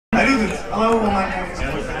Hij doet het. Hallo, online kijkers.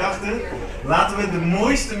 We dachten, laten we de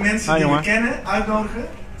mooiste mensen die we kennen uitnodigen.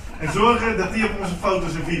 En zorgen dat die op onze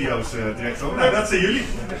foto's en video's terechtkomen. Nou, dat zijn jullie.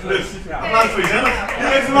 Dus, applaus voor jezelf.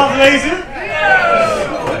 Heeft u hem al gelezen?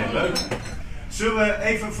 Nee, leuk. Zullen we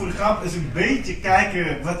even voor de grap eens een beetje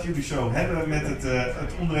kijken wat jullie zo hebben met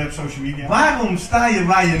het onderwerp social media? Waarom sta je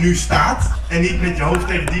waar je nu staat? En niet met je hoofd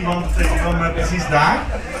tegen die wand of tegen die wand, maar precies daar.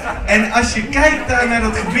 En als je kijkt daar naar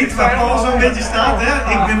dat gebied waar Paul zo'n beetje staat,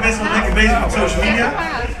 hè? Ik ben best wel lekker bezig met social media.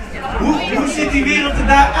 Hoe ziet die wereld er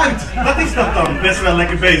daar uit? Wat is dat dan? Best wel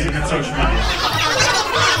lekker bezig met social media.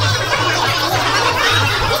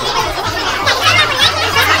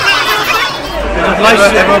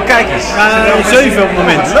 We hebben ook kijkers. 7 op het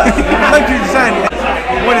moment. Leuk jullie te zijn.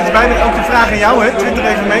 Mooi dat je bij bent. Ook de vraag aan jou, hè. Twitter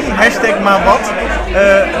even mee. Hashtag maar wat.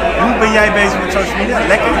 Hoe ben jij bezig met social media?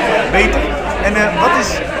 Lekker? Beter? En wat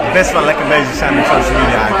is best wel lekker bezig zijn met social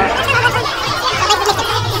media eigenlijk?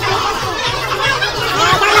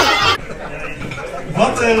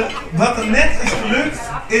 Wat er net is gelukt,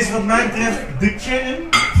 is wat mij betreft de kern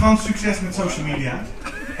van succes met social media.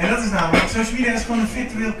 En dat is namelijk, social media is gewoon een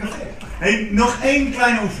virtueel café. Hey, nog één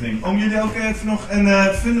kleine oefening, om jullie ook even nog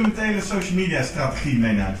een fundamentele social media strategie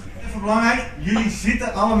mee naar te geven. Even belangrijk, jullie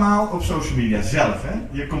zitten allemaal op social media zelf, hè?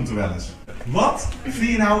 Je komt er wel eens. Wat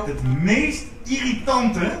vind je nou het meest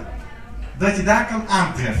irritante dat je daar kan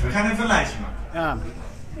aantreffen? We gaan even een lijstje maken. Ja.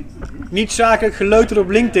 Niet zakelijk geleuter op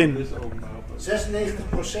LinkedIn. 96%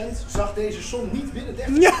 zag deze som niet binnen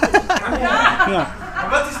 30 Ja. Maar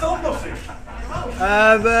wat is de oplossing?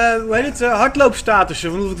 Hoe heet het?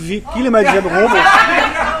 Hardloopstatussen van hoeveel kilometers hebben geholpen.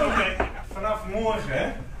 Oké, vanaf morgen, hè,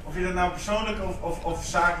 of je dat nou persoonlijk of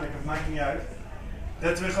zakelijk, dat maakt niet uit.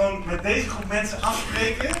 Dat we gewoon met deze groep mensen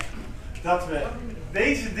afspreken dat we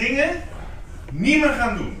deze dingen niet meer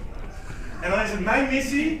gaan doen. En dan is het mijn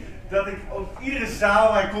missie dat ik op iedere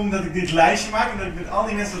zaal waar ik kom, dat ik dit lijstje maak en dat ik met al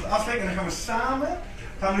die mensen dat afspreek. En dan gaan we samen,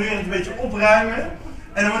 weer een beetje opruimen.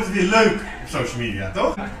 En dan wordt het weer leuk op social media,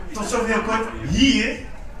 toch? Tot zover heel kort. Hier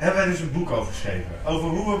hebben wij dus een boek over geschreven. Over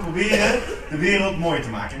hoe we proberen de wereld mooi te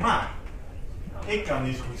maken. Maar ik kan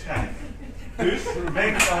niet zo goed schrijven. Dus ben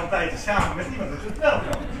ik al een tijdje samen met iemand dat het wel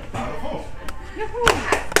kan. Paula Voor.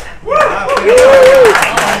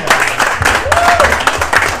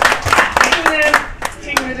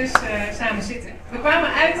 Gingen we dus samen zitten. We kwamen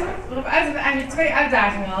erop uit dat we eigenlijk 2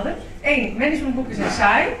 uitdagingen hadden. 1, managementboeken zijn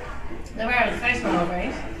saai. Daar waren we het vrij snel over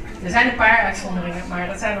eens. Er zijn een paar uitzonderingen, maar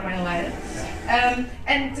dat zijn er maar heel weinig.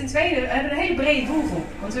 En ten tweede, we hebben een hele brede doelgroep.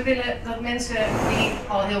 Want we willen dat mensen die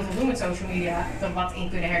al heel veel doen met social media er wat in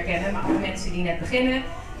kunnen herkennen. Maar ook mensen die net beginnen.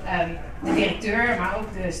 De directeur, maar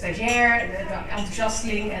ook de stagiair, de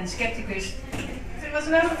enthousiasteling en de scepticus. We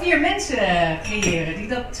nou nog 4 mensen creëren die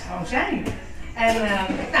dat gewoon zijn. En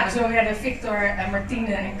zo werden Victor,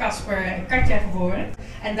 Martine en Casper en Katja geboren.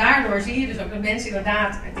 En daardoor zie je dus ook dat mensen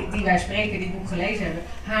inderdaad, die wij spreken, die het boek gelezen hebben,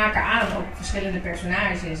 haken aan op verschillende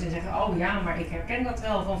personages en zeggen, oh ja, maar ik herken dat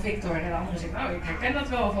wel van Victor. En de anderen zeggen, oh, ik herken dat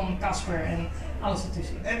wel van Casper en alles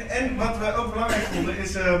ertussen. En wat we ook belangrijk vonden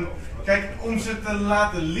is, kijk, om ze te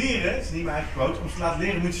laten leren, het is niet mijn eigen quote, om ze te laten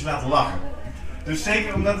leren moet je ze laten lachen. Dus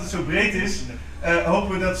zeker omdat het zo breed is,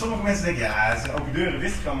 hopen we dat sommige mensen denken, ja, het zijn open deuren,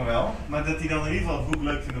 wist ik allemaal wel. Maar dat die dan in ieder geval het boek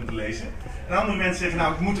leuk vinden om te lezen. En andere mensen zeggen,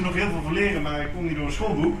 nou, ik moet er nog heel veel van leren, maar ik kom niet door een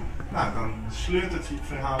schoolboek. Nou, dan sleurt het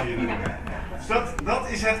verhaal je er doorheen. Dus dat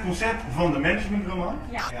is het concept van de managementroman.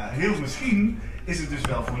 Ja, heel misschien is het dus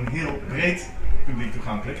wel voor een heel breed publiek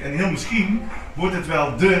toegankelijk. En heel misschien wordt het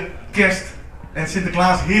wel de kerst- en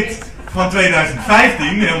Sinterklaas hit van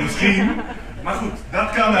 2015, heel misschien. Maar goed, dat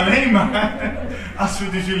kan alleen maar als we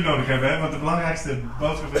dus jullie nodig hebben. Hè? Want de belangrijkste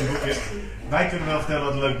boodschap van het boek is, wij kunnen wel vertellen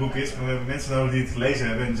wat een leuk boek is, maar we hebben mensen nodig die het gelezen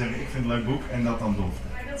hebben en zeggen ik vind het een leuk boek en dat dan dof.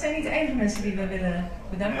 Maar dat zijn niet de enige mensen die we willen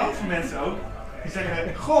bedanken. Heel veel mensen ook, die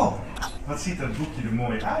zeggen, goh, wat ziet dat boekje er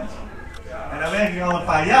mooi uit. En dan werk ik al een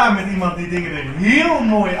paar jaar met iemand die dingen er heel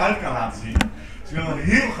mooi uit kan laten zien. Dus ik wil een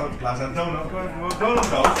heel groot applaus aan Donald.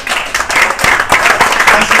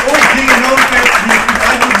 Als je ooit dingen nodig hebt die je goed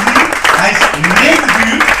uit moet zien, hij is rete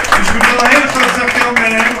duur, dus je moet wel een hele grote zak geld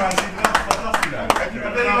meenemen, maar het ziet er wel fantastisch uit.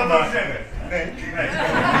 Wat wil je wat over zeggen? Nee.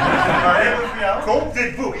 Maar hebben we voor jou? Koop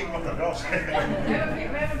dit boek, ik moet dat wel zeggen.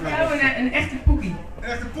 We hebben voor jou een echte poekie. Een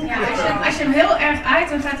echte poekie? Ja, als je hem heel erg uit,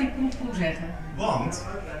 dan gaat hij poe zeggen. Want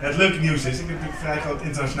het leuke nieuws is, ik heb natuurlijk een vrij groot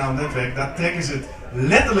internationaal netwerk, daar trekken ze het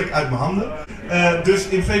letterlijk uit mijn handen. Dus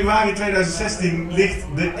in februari 2016 ligt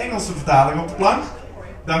de Engelse vertaling op de plank.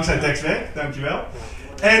 Dankzij tekstwerk, dankjewel.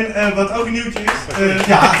 En wat ook een nieuwtje is,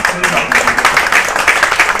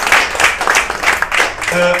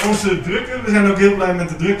 onze drukker, we zijn ook heel blij met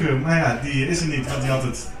de drukker, maar ja, die is er niet, want die had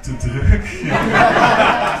het te druk.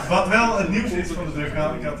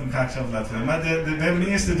 ik had hem graag zelf laten vertellen. Maar we hebben de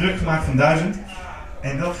eerste druk gemaakt van 1000.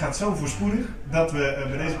 En dat gaat zo voorspoedig dat we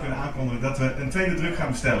bij deze kunnen aankondigen dat we een tweede druk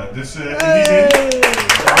gaan bestellen. Dus in die zin...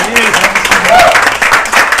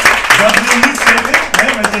 Dat wil niet zeggen,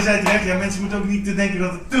 hè, want jij zei terecht, ja, mensen moeten ook niet denken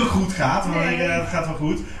dat het te goed gaat. Want het gaat wel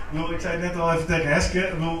goed. Ik zei het net al even tegen Heske,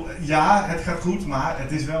 ja, het gaat goed, maar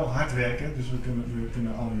het is wel hard werken. Dus we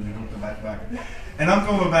kunnen al jullie ook erbij gebruiken. En dan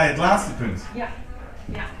komen we bij het laatste punt. Ja,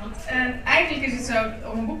 want eigenlijk is het zo,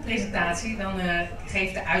 op een boekpresentatie, dan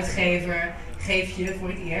geeft de uitgever je voor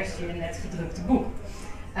het eerst je net gedrukte boek.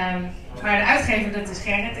 Maar de uitgever, dat is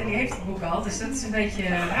Gerrit, en die heeft het boek al, dus dat is een beetje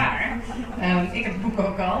raar. Ik heb het boek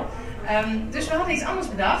ook al. Dus we hadden iets anders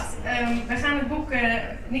bedacht. We gaan het boek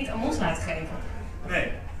niet aan ons laten geven.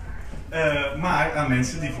 Nee. Maar aan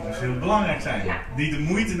mensen die voor ons heel belangrijk zijn. Ja. Die de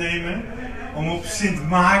moeite nemen om op Sint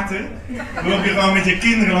Maarten, waarop je gewoon met je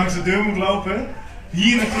kinderen langs de deur moet lopen,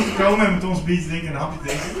 hier naartoe te komen en met ons biertje drinken en een hapje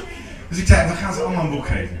drinken. Dus ik zei, we gaan ze allemaal een boek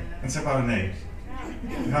geven. En toen zei Paula, nee,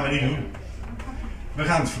 dat gaan we niet doen. We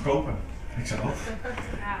gaan het verkopen. Ik zei,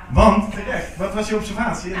 want, terecht, wat was je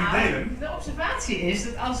observatie in het delen? De observatie is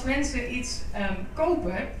dat als mensen iets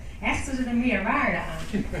kopen, hechten ze er meer waarde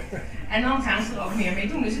aan. En dan gaan ze er ook meer mee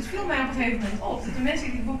doen. Dus het viel mij op een gegeven moment op dat de mensen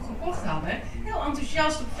die het boek gekocht hadden, heel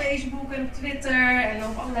enthousiast op Facebook en op Twitter en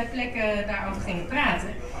op allerlei plekken daarover gingen praten.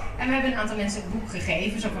 En we hebben een aantal mensen het boek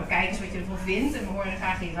gegeven, zo van kijk eens wat je ervan vindt en we horen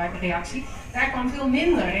graag je reactie. Daar kwam veel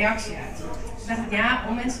minder reactie uit. Dus dacht ik, ja,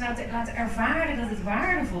 om mensen te laten ervaren dat het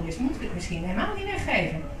waardevol is, moeten we het misschien helemaal niet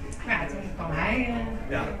weggeven. Maar ja, toen kwam hij...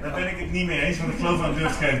 Ja, daar ben ik het niet mee eens, want ik geloof aan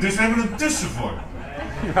durf te geven. Dus we hebben een tussenvorm.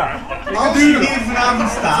 Ja. Als je hier vanavond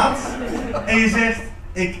staat en je zegt,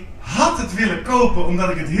 ik had het willen kopen omdat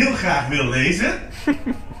ik het heel graag wil lezen,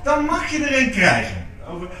 dan mag je er een krijgen.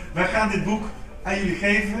 Wij gaan dit boek aan jullie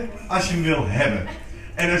geven als je hem wil hebben.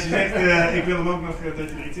 En als je zegt, ik wil hem ook nog dat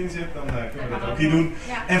je er iets in zet, dan kunnen we dat ook hier doen.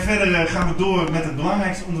 En verder gaan we door met het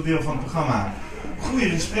belangrijkste onderdeel van het programma. Goede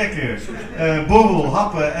gesprekken, borrel,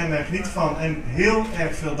 happen en geniet van. En heel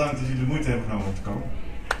erg veel dank dat jullie de moeite hebben genomen om te komen.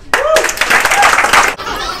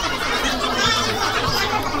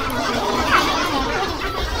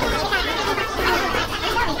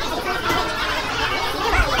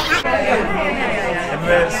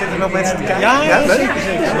 Zitten er nog mensen te kijken? Ja, leuk.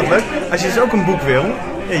 zeker. Wat leuk. Als je dus ook een boek wil,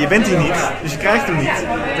 ja, je bent hier niet, dus je krijgt hem niet.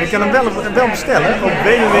 Maar je kan hem wel bestellen op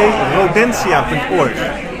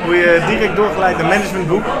www.rodentia.org. Hoe je direct doorgeleid naar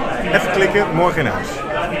managementboek. Even klikken, morgen in huis.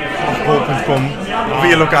 Of bol.com, of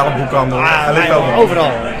via lokale boekhandel.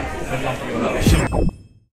 Overal.